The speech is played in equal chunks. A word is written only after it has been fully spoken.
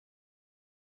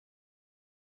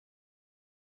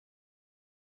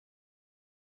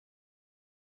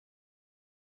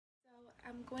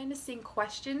I'm going to sing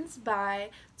Questions by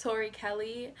Tori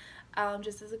Kelly,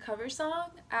 just as a cover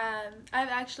song. I've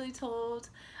actually told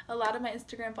a lot of my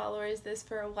Instagram followers this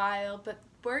for a while, but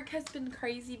work has been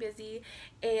crazy busy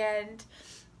and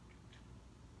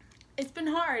it's been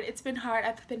hard.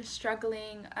 I've been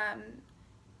struggling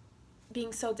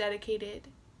being so dedicated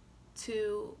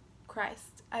to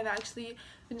Christ. I've actually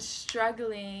been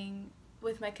struggling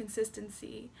with my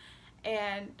consistency,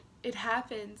 and it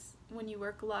happens when you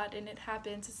work a lot, and it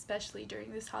happens especially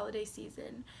during this holiday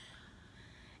season,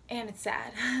 and it's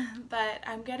sad. But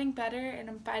I'm getting better, and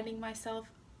I'm finding myself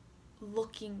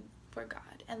looking for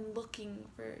God and looking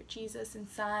for Jesus and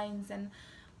signs and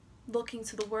looking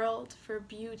to the world for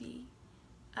beauty.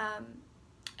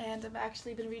 And I've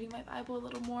actually been reading my Bible a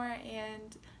little more,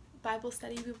 and Bible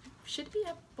study should be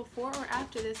up before or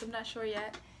after this, I'm not sure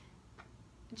yet.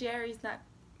 Jerry's not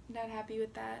happy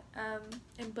with that,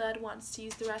 and Bud wants to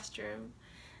use the restroom,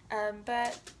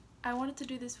 but I wanted to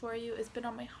do this for you. It's been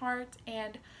on my heart,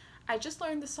 and I just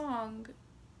learned the song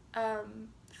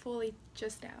fully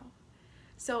just now,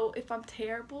 so if I'm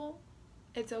terrible,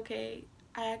 it's okay.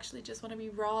 I actually just want to be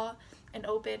raw and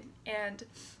open, and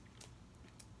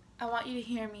I want you to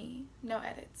hear me, no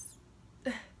edits.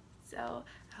 So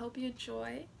I hope you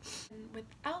enjoy, and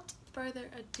without further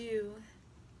ado,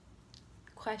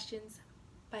 Questions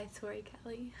by Tori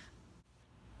Kelly.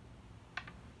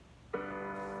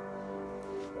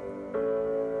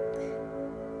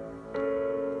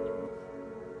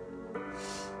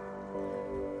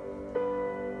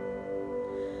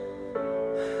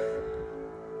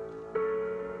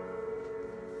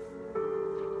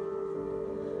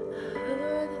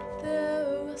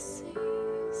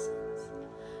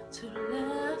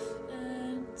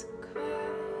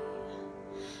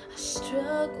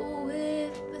 Struggle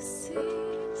with the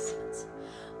seasons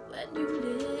when you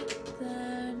lived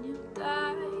and you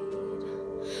died.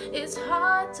 It's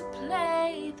hard to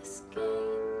play this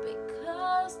game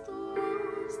because the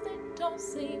rules, they don't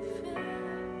seem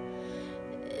fair.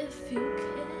 If you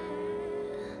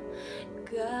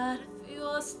care, God, if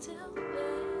you're still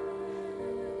there.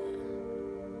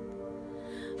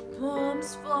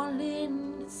 Bombs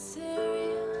falling in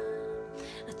Syria,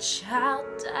 a child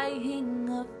dying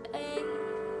of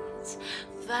AIDS,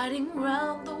 fighting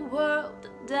round the world.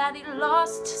 Daddy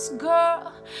lost his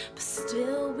girl, but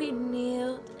still we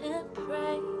kneeled and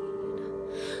prayed.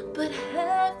 But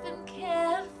heaven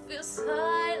can't feel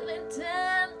silent,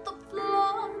 and the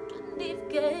floor beneath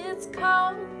gets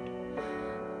cold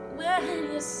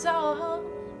when your soul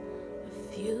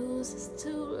refuses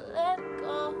to let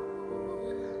go.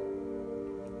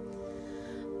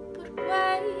 But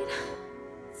wait,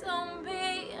 don't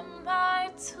be, am I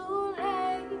too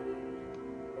late?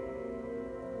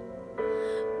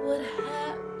 What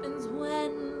happens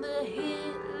when the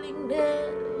healing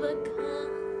never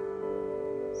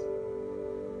comes?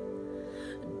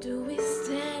 Do we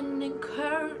stand and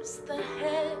curse the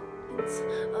heavens,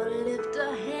 or lift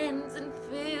our hands and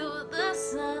feel the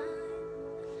sun?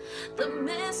 The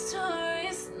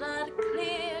mystery's not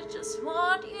clear, just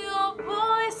want your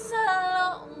voice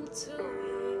alone to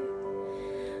hear.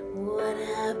 What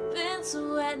happens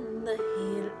when the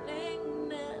healing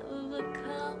never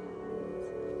comes?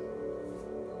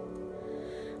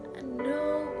 I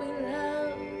know we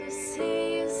love the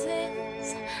seasons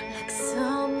like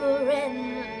summer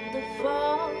and the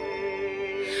fall,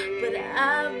 but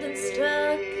I've been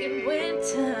stuck in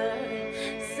winter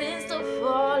since the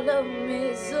fall of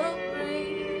misery.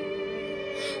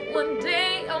 One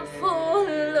day I'm full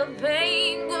of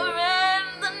anger,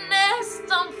 and the next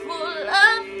I'm full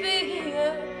of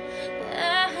fear.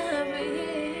 Every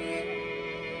year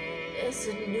it's a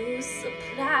new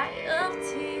supply of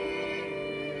tears.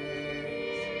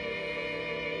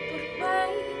 But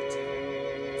wait,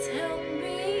 tell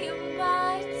me, am I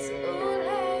too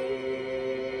late?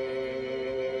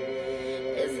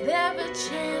 Is there a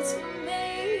chance for me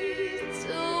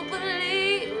to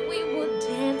believe we will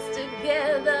dance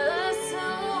together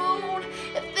soon?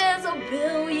 If there's a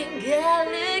billion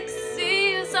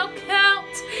galaxies, I'll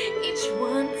count each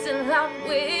one till I'm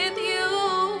with you.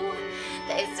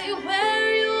 They say where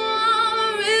you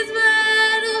are is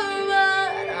better,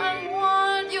 but I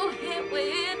want you here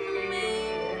with me.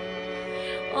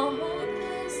 All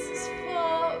this is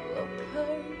for a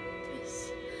purpose,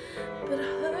 but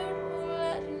hurt won't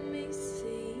let me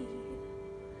see.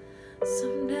 So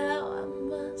now I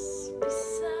must be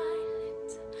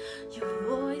silent. Your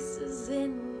voice is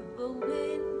in the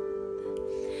wind.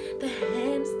 The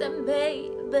hands that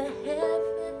made the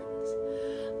heavens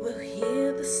will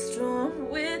hear the storm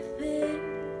within.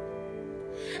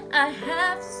 I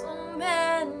have so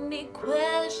many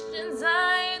questions,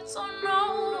 I don't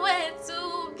know where to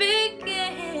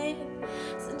begin.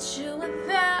 Since you were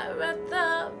there at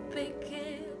the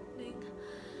beginning,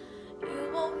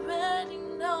 you already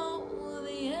know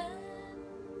the end.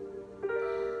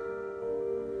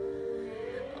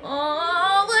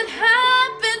 Oh, what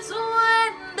happens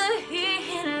when the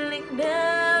healing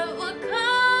never comes?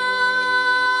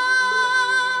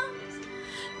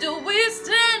 Do we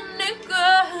stand and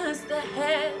curse the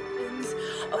heavens,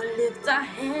 or lift our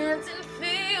hands and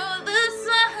feel the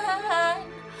sun?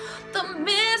 The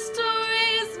mystery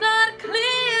is not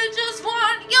clear, just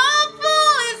want your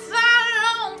voice I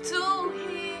long to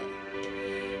hear.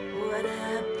 What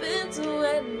happens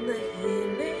when the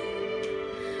healing?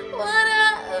 What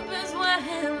happens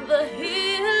when the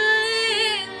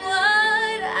healing?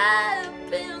 What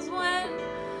happens when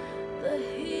the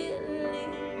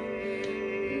healing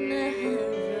never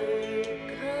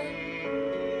comes?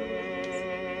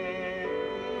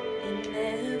 It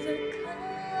never comes.